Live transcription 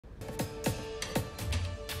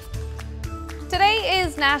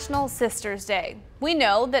is National Sisters Day. We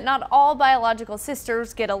know that not all biological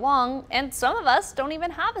sisters get along, and some of us don't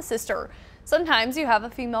even have a sister. Sometimes you have a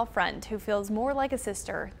female friend who feels more like a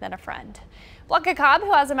sister than a friend. Blanca Cobb,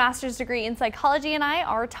 who has a master's degree in psychology, and I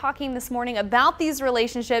are talking this morning about these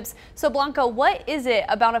relationships. So Blanca, what is it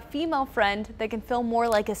about a female friend that can feel more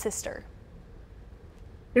like a sister?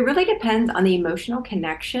 It really depends on the emotional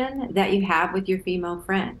connection that you have with your female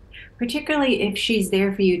friend, particularly if she's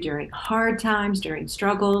there for you during hard times, during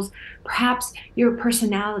struggles. Perhaps your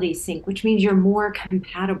personalities sync, which means you're more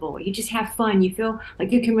compatible. You just have fun. You feel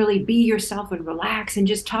like you can really be yourself and relax and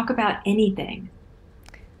just talk about anything.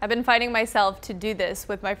 I've been finding myself to do this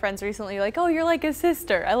with my friends recently, like, oh, you're like a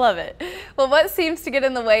sister. I love it. Well, what seems to get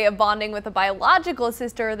in the way of bonding with a biological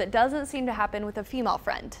sister that doesn't seem to happen with a female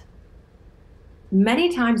friend?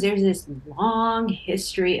 Many times there's this long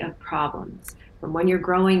history of problems from when you're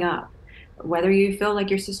growing up. Whether you feel like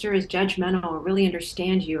your sister is judgmental or really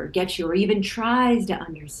understands you or gets you or even tries to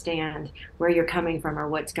understand where you're coming from or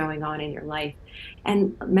what's going on in your life.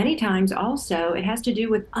 And many times also it has to do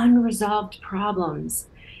with unresolved problems.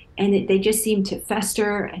 And they just seem to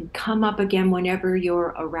fester and come up again whenever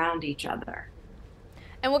you're around each other.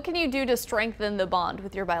 And what can you do to strengthen the bond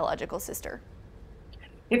with your biological sister?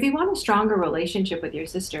 If you want a stronger relationship with your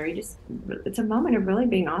sister, it's a moment of really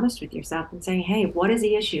being honest with yourself and saying, hey, what is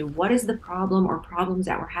the issue? What is the problem or problems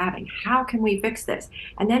that we're having? How can we fix this?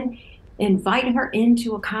 And then invite her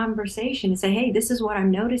into a conversation and say, hey, this is what I'm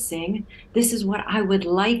noticing. This is what I would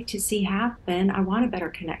like to see happen. I want a better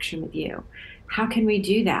connection with you. How can we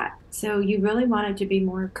do that? So you really want it to be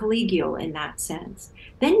more collegial in that sense.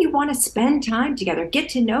 Then you want to spend time together, get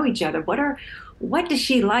to know each other. What does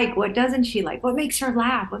she like? What doesn't she like? What makes her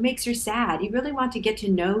laugh? What makes her sad? You really want to get to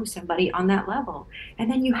know somebody on that level. And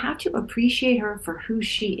then you have to appreciate her for who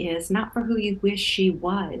she is, not for who you wish she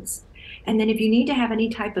was. And then if you need to have any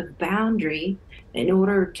type of boundary in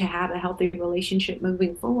order to have a healthy relationship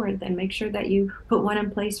moving forward, then make sure that you put one in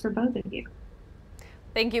place for both of you.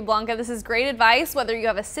 Thank you, Blanca. This is great advice. Whether you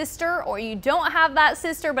have a sister or you don't have that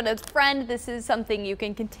sister but a friend, this is something you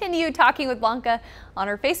can continue talking with Blanca on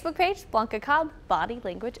her Facebook page, Blanca Cobb, Body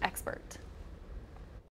Language Expert.